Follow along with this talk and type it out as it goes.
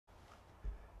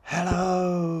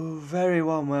Hello, very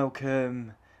warm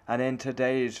welcome, and in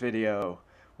today's video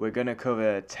we're going to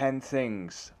cover 10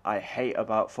 things I hate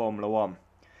about Formula 1.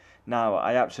 Now,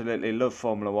 I absolutely love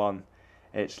Formula 1,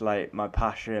 it's like my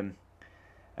passion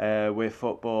with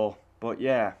football, but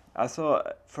yeah, I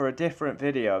thought for a different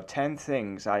video of 10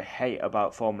 things I hate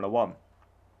about Formula 1,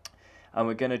 and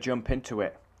we're going to jump into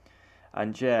it.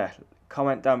 And yeah,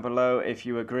 comment down below if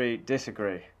you agree,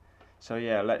 disagree. So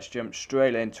yeah, let's jump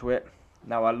straight into it.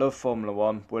 Now, I love Formula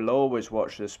 1, we'll always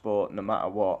watch the sport no matter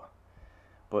what,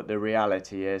 but the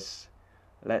reality is,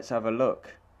 let's have a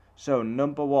look. So,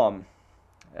 number one,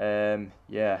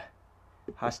 yeah,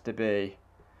 has to be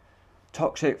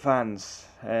toxic fans.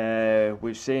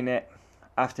 We've seen it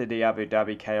after the Abu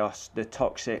Dhabi chaos, the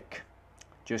toxic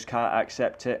just can't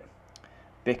accept it,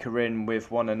 bickering with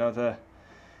one another,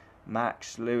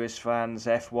 Max, Lewis fans,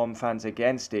 F1 fans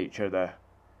against each other.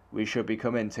 We should be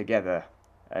coming together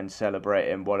and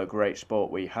celebrating what a great sport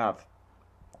we have.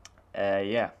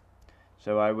 Yeah,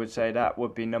 so I would say that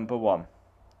would be number one.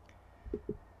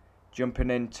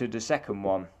 Jumping into the second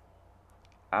one,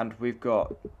 and we've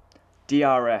got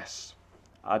DRS.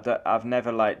 I've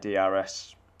never liked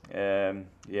DRS.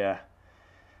 Yeah,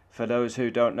 for those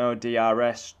who don't know,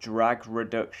 DRS, drag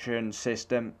reduction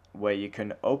system, where you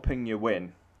can open your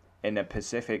wing in a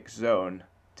Pacific zone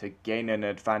to gain an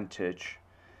advantage,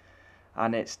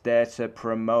 and it's there to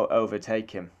promote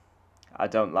overtaking. I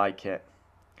don't like it.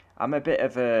 I'm a bit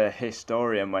of a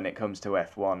historian when it comes to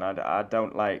F1. I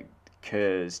don't like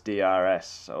KERS,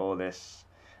 DRS, all this.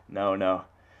 No.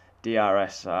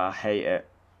 DRS, I hate it.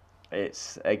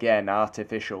 It's, again,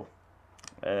 artificial.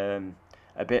 A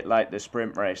bit like the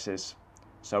sprint races.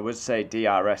 So I would say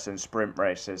DRS and sprint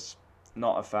races.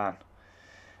 Not a fan.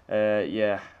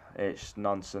 Yeah, it's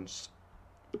nonsense.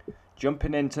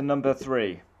 Jumping into number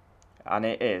 3. And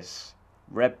it is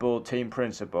Red Bull team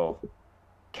principal,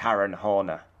 Karen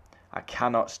Horner. I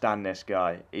cannot stand this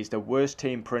guy. He's the worst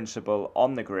team principal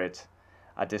on the grid.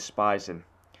 I despise him.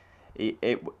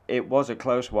 It was a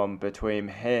close one between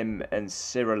him and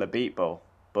Cyril Abiteboul,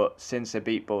 but since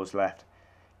Abiteboul's left,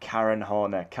 Karen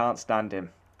Horner, can't stand him.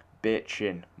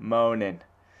 Bitching, moaning.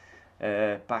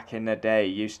 Back in the day,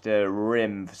 used to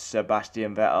rim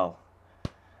Sebastian Vettel.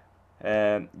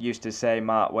 Used to say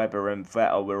Mark Webber and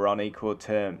Vettel were on equal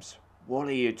terms. What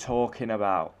are you talking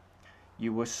about?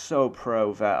 You were so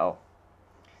pro Vettel.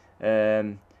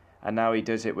 And now he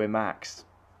does it with Max.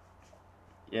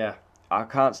 Yeah, I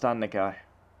can't stand the guy.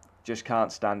 Just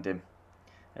can't stand him.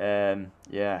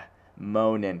 Yeah,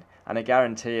 moaning. And I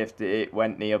guarantee if it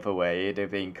went the other way, he'd have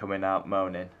been coming out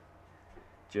moaning.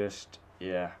 Just,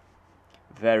 yeah.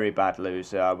 Very bad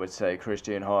loser, I would say,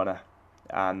 Christian Horner.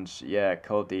 And yeah,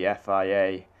 called the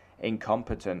FIA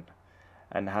incompetent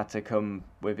and had to come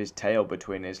with his tail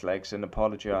between his legs and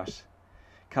apologise.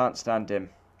 Can't stand him.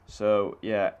 So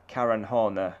yeah, Karen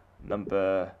Horner,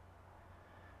 number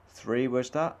 3 was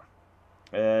that?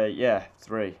 Yeah,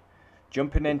 3.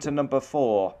 Jumping into number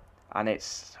 4, and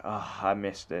it's, I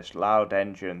missed this, loud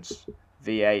engines,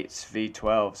 V8s,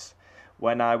 V12s.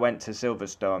 When I went to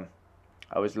Silverstone,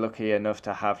 I was lucky enough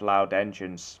to have loud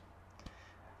engines.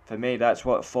 For me, that's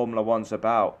what Formula 1's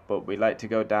about, but we like to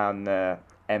go down the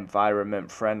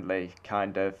environment-friendly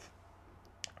kind of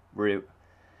route.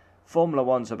 Formula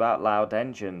 1's about loud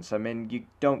engines. I mean, you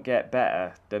don't get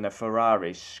better than a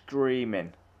Ferrari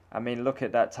screaming. I mean, look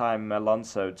at that time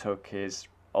Alonso took his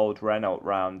old Renault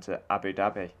round to Abu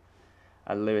Dhabi,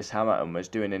 and Lewis Hamilton was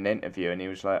doing an interview, and he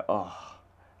was like, oh,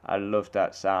 I love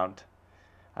that sound.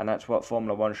 And that's what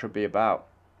Formula 1 should be about.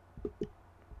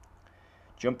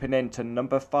 Jumping into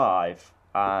number 5,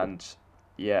 and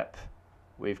yep,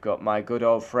 we've got my good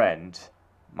old friend,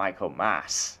 Michael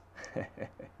Masi.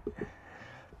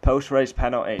 Post-race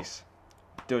penalties,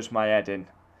 does my head in.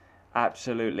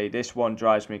 Absolutely, this one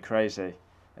drives me crazy.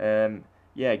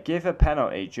 Yeah, give a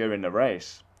penalty during the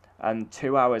race, and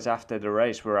 2 hours after the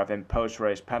race we're having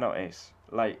post-race penalties.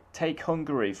 Like, take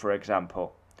Hungary for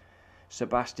example.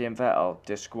 Sebastian Vettel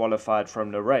disqualified from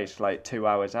the race like 2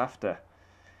 hours after.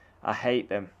 I hate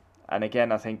them, and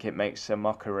again I think it makes a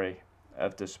mockery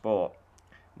of the sport.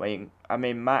 I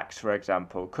mean, Max, for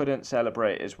example, couldn't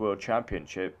celebrate his world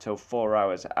championship till 4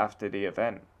 hours after the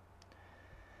event.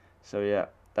 So yeah,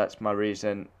 that's my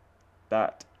reason.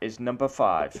 That is number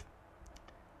 5.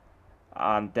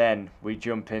 And then we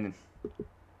jump in.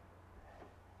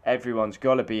 Everyone's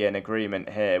got to be in agreement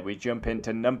here. We jump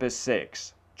into number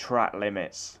 6, track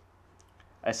limits.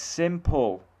 A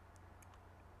simple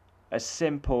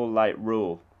like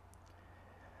rule.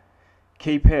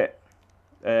 Keep it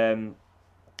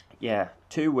yeah,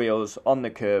 2 wheels on the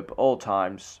curb all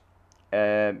times.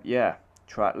 Yeah,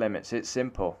 track limits. It's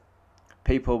simple.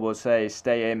 People will say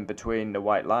stay in between the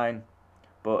white line,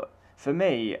 but for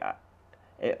me,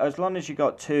 as long as you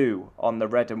got two on the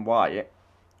red and white,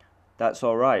 that's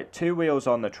alright. 2 wheels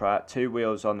on the track, 2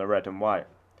 wheels on the red and white.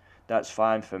 That's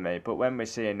fine for me. But when we're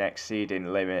seeing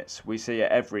exceeding limits, we see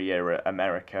it every year at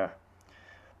America.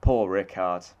 Paul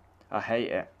Ricard, I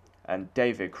hate it. And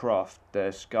David Croft,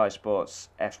 the Sky Sports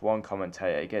F1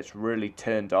 commentator, gets really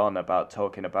turned on about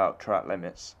talking about track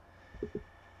limits.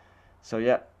 So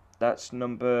yeah, that's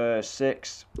number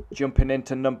 6. Jumping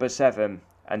into number 7,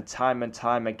 and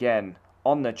time again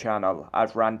on the channel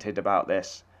I've ranted about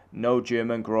this. No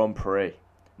German Grand Prix.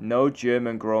 No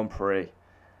German Grand Prix.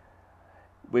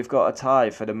 We've got a tie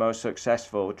for the most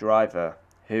successful driver,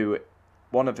 who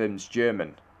one of them's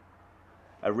German.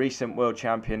 A recent world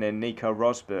champion in Nico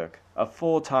Rosberg, a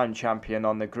 4-time champion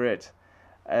on the grid,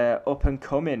 up and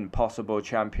coming possible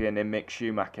champion in Mick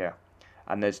Schumacher,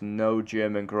 and there's no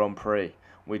German Grand Prix.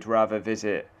 We'd rather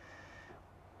visit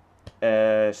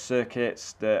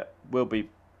circuits that will be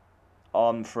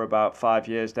on for about 5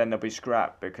 years, then they'll be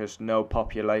scrapped because no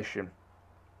population.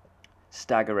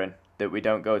 Staggering that we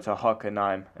don't go to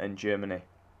Hockenheim in Germany.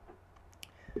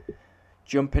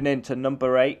 Jumping into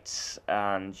number 8,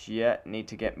 and yeah, need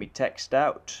to get me text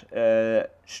out.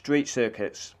 Street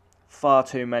circuits, far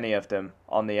too many of them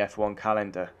on the F1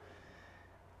 calendar.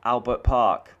 Albert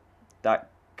Park, that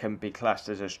can be classed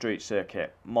as a street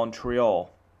circuit.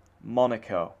 Montreal,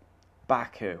 Monaco,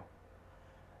 Baku.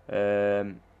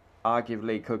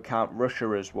 Arguably could count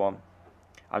Russia as one.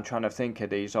 I'm trying to think of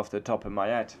these off the top of my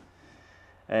head.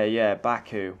 Yeah,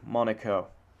 Baku, Monaco,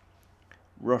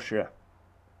 Russia.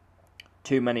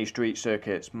 Too many street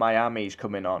circuits. Miami's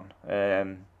coming on.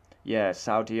 Yeah,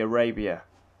 Saudi Arabia.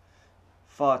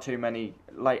 Far too many.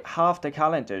 Like half the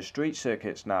calendar street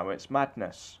circuits now. It's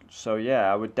madness. So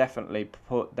yeah, I would definitely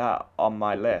put that on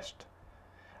my list.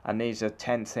 And these are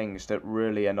 10 things that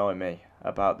really annoy me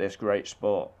about this great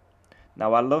sport.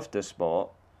 Now, I love the sport,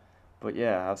 but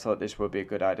yeah, I thought this would be a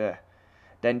good idea.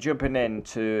 Then jumping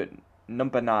into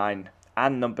number 9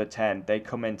 and number 10, they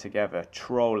come in together.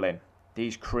 Trolling.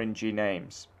 These cringy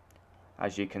names.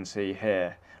 As you can see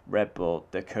here, Red Bull,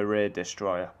 the career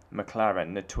destroyer.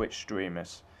 McLaren, the Twitch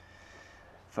streamers.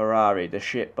 Ferrari, the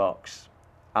shitbox.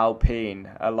 Alpine,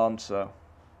 Alonso.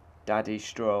 Daddy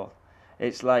Stroll.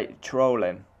 It's like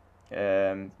trolling.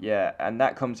 Yeah, and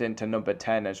that comes into number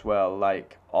 10 as well,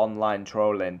 like online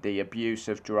trolling, the abuse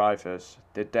of drivers,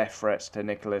 the death threats to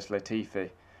Nicholas Latifi,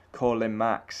 calling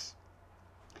Max,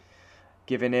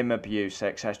 giving him abuse,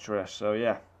 etc. So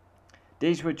yeah,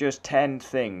 these were just 10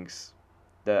 things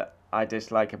that I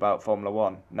dislike about Formula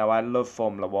 1. Now, I love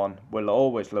Formula 1, will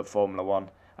always love Formula 1.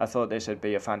 I thought this would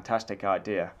be a fantastic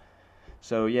idea.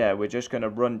 So yeah, we're just going to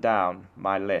run down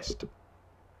my list.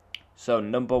 So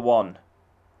number 1.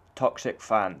 Toxic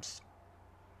fans.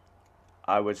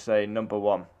 I would say number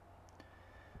 1.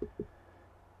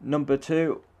 Number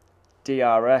 2,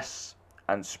 DRS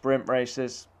and sprint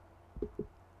races.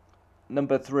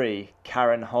 Number 3,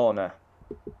 Karen Horner.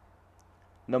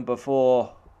 Number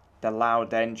 4, the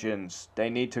loud engines. They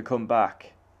need to come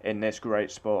back in this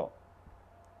great sport.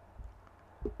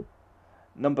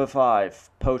 Number 5,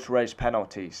 post-race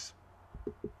penalties.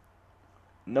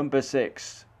 Number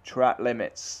 6, track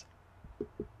limits.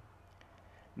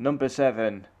 Number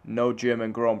 7, no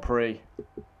German Grand Prix.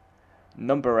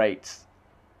 Number 8,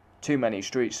 too many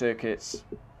street circuits.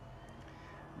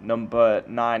 Number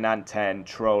 9 and 10,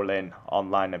 trolling,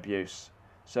 online abuse.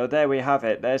 So there we have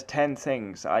it. There's 10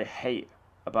 things I hate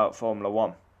about Formula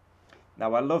 1.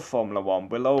 Now, I love Formula 1.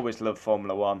 We'll always love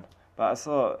Formula 1. But I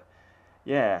thought,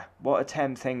 yeah, what are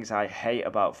 10 things I hate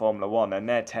about Formula 1? And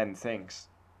they're 10 things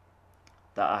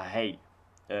that I hate.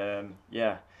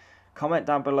 Yeah. Comment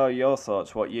down below your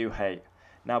thoughts, what you hate.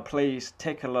 Now please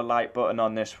tickle the like button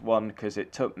on this one because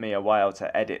it took me a while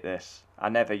to edit this. I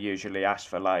never usually ask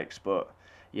for likes, but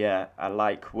yeah, a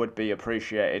like would be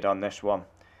appreciated on this one.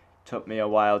 Took me a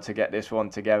while to get this one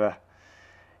together.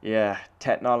 Yeah,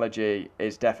 technology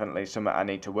is definitely something I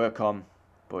need to work on,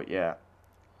 but yeah,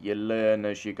 you learn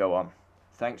as you go on.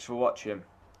 Thanks for watching.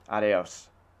 Adios.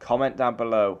 Comment down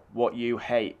below what you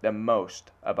hate the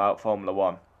most about Formula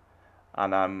 1.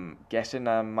 And I'm guessing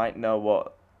I might know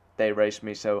what They Race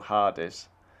Me So Hard is.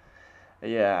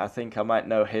 Yeah, I think I might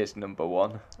know his number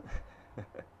 1.